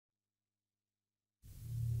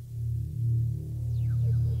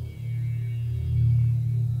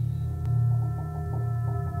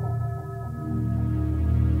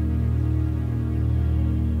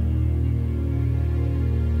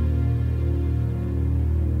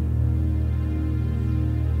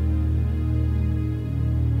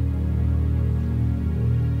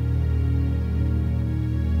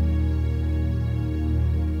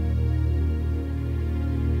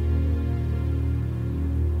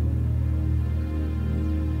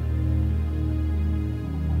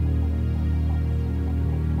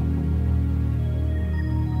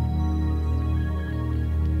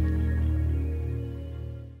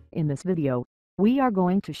this video, we are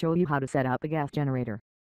going to show you how to set up a gas generator.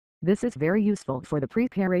 This is very useful for the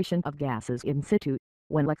preparation of gases in situ,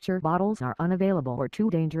 when lecture bottles are unavailable or too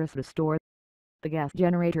dangerous to store. The gas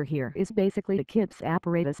generator here is basically a KIPS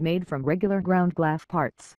apparatus made from regular ground glass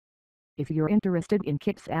parts. If you're interested in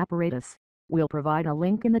KIPS apparatus, we'll provide a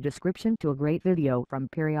link in the description to a great video from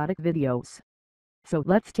Periodic Videos. So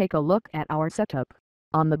let's take a look at our setup.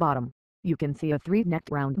 On the bottom, you can see a 3-necked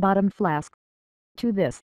round bottom flask. To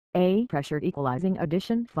this, a pressure equalizing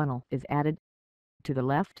addition funnel is added. To the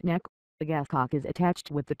left neck, the gas cock is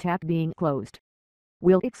attached with the tap being closed.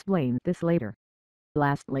 We'll explain this later.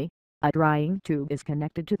 Lastly, a drying tube is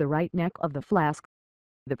connected to the right neck of the flask.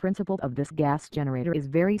 The principle of this gas generator is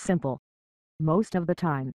very simple. Most of the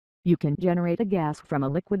time, you can generate a gas from a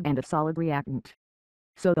liquid and a solid reactant.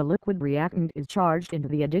 So the liquid reactant is charged into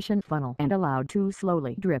the addition funnel and allowed to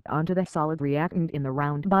slowly drip onto the solid reactant in the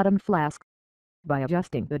round bottom flask. By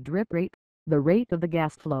adjusting the drip rate, the rate of the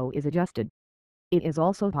gas flow is adjusted. It is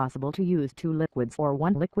also possible to use 2 liquids or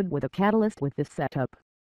 1 liquid with a catalyst with this setup.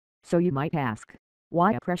 So you might ask,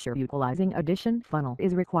 why a pressure equalizing addition funnel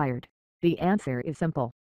is required? The answer is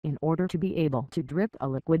simple. In order to be able to drip a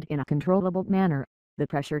liquid in a controllable manner, the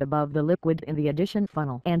pressure above the liquid in the addition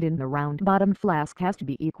funnel and in the round bottom flask has to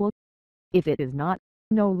be equal. If it is not,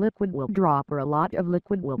 no liquid will drop or a lot of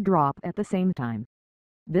liquid will drop at the same time.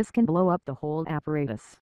 This can blow up the whole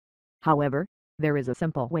apparatus. However, there is a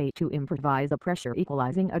simple way to improvise a pressure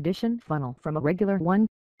equalizing addition funnel from a regular one.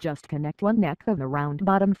 Just connect one neck of the round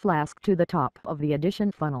bottom flask to the top of the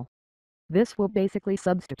addition funnel. This will basically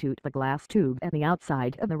substitute the glass tube at the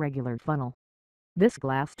outside of the regular funnel. This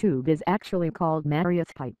glass tube is actually called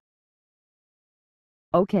Marius pipe.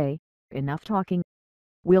 Okay, enough talking.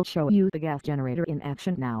 We'll show you the gas generator in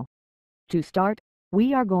action now. To start,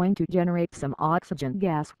 we are going to generate some oxygen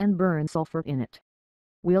gas and burn sulfur in it.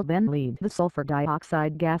 We'll then lead the sulfur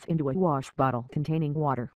dioxide gas into a wash bottle containing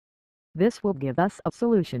water. This will give us a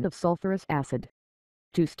solution of sulfurous acid.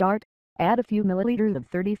 To start, add a few milliliters of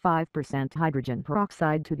 35% hydrogen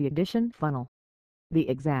peroxide to the addition funnel. The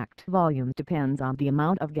exact volume depends on the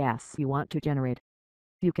amount of gas you want to generate.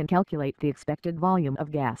 You can calculate the expected volume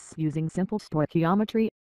of gas using simple stoichiometry.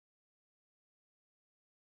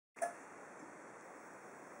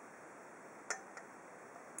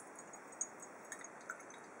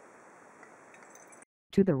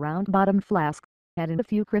 To the round bottom flask, add in a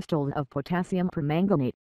few crystals of potassium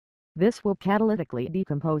permanganate. This will catalytically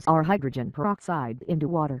decompose our hydrogen peroxide into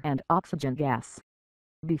water and oxygen gas.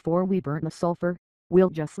 Before we burn the sulfur, we'll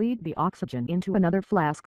just lead the oxygen into another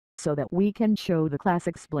flask, so that we can show the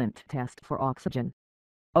classic splint test for oxygen.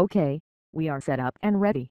 Okay, we are set up and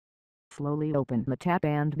ready. Slowly open the tap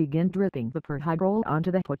and begin dripping the perhydrol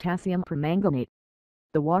onto the potassium permanganate.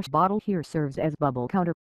 The wash bottle here serves as bubble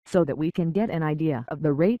counter, so that we can get an idea of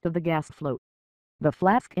the rate of the gas flow. The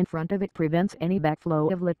flask in front of it prevents any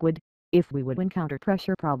backflow of liquid, if we would encounter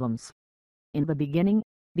pressure problems. In the beginning,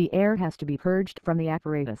 the air has to be purged from the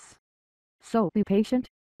apparatus. So be patient,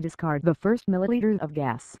 discard the first milliliters of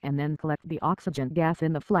gas and then collect the oxygen gas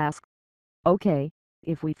in the flask. Okay,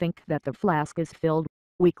 if we think that the flask is filled,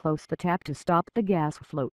 we close the tap to stop the gas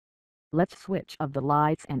flow. Let's switch off the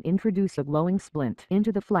lights and introduce a glowing splint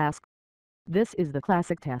into the flask. This is the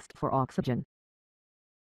classic test for oxygen.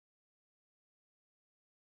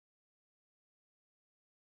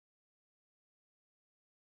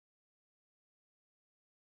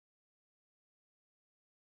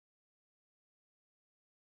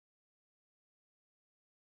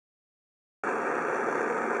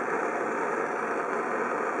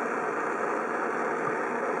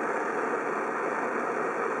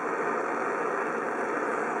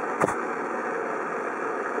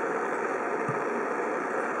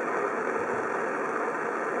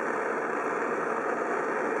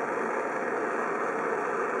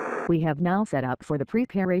 We have now set up for the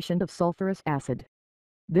preparation of sulfurous acid.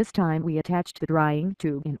 This time we attached the drying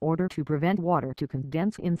tube in order to prevent water to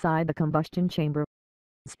condense inside the combustion chamber.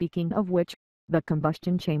 Speaking of which, the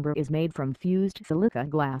combustion chamber is made from fused silica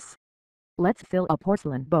glass. Let's fill a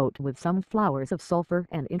porcelain boat with some flowers of sulfur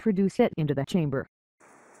and introduce it into the chamber.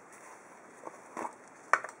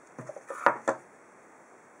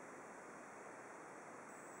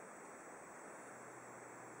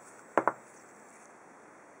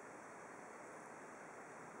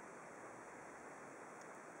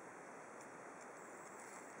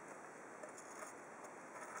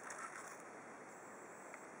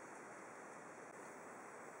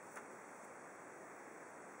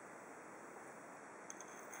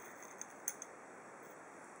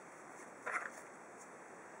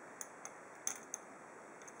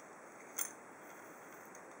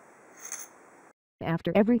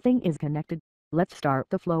 After everything is connected, let's start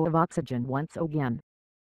the flow of oxygen once again.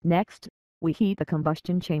 Next, we heat the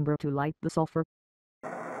combustion chamber to light the sulfur.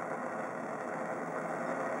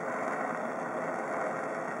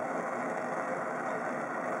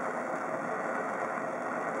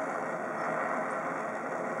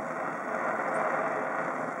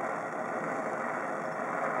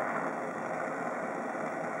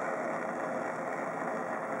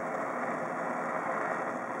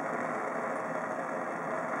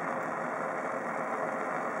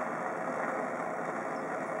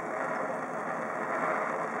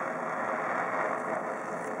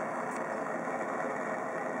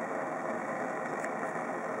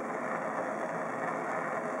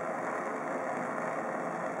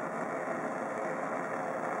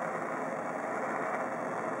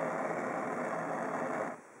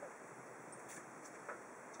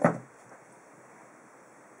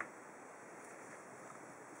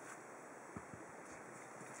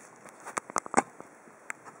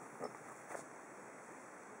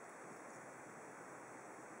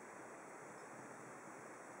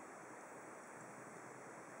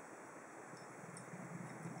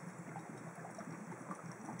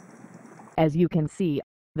 As you can see,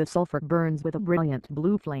 the sulfur burns with a brilliant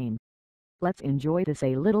blue flame. Let's enjoy this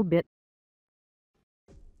a little bit.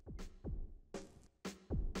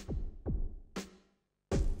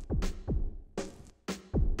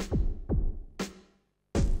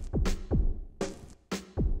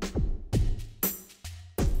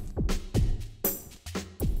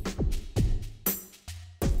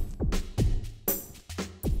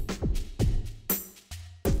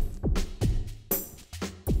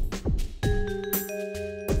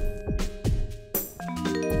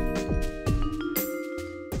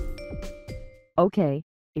 Okay,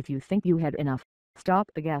 if you think you had enough, stop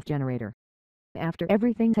the gas generator. After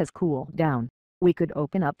everything has cooled down, we could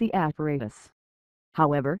open up the apparatus.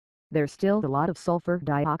 However, there's still a lot of sulfur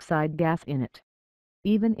dioxide gas in it.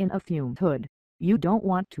 Even in a fumed hood, you don't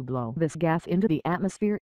want to blow this gas into the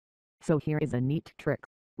atmosphere. So here is a neat trick.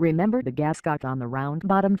 Remember the gasket on the round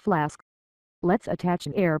bottom flask? Let's attach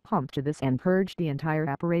an air pump to this and purge the entire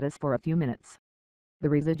apparatus for a few minutes. The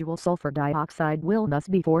residual sulfur dioxide will thus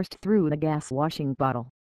be forced through the gas washing bottle,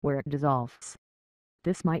 where it dissolves.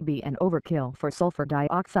 This might be an overkill for sulfur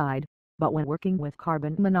dioxide, but when working with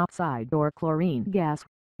carbon monoxide or chlorine gas,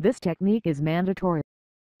 this technique is mandatory.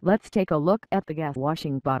 Let's take a look at the gas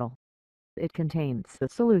washing bottle. It contains the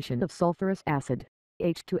solution of sulfurous acid,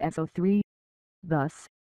 H2SO3. Thus,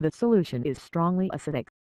 the solution is strongly acidic.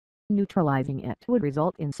 Neutralizing it would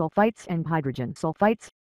result in sulfites and hydrogen sulfites,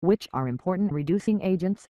 which are important reducing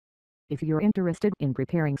agents. If you're interested in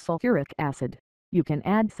preparing sulfuric acid, you can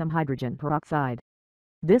add some hydrogen peroxide.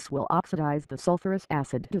 This will oxidize the sulfurous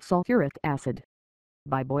acid to sulfuric acid.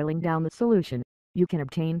 By boiling down the solution, you can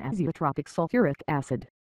obtain azeotropic sulfuric acid.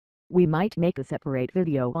 We might make a separate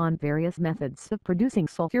video on various methods of producing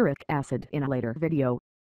sulfuric acid in a later video.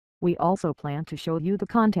 We also plan to show you the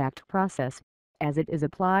contact process, as it is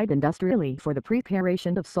applied industrially for the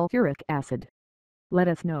preparation of sulfuric acid. Let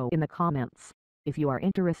us know in the comments if you are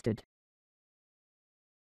interested.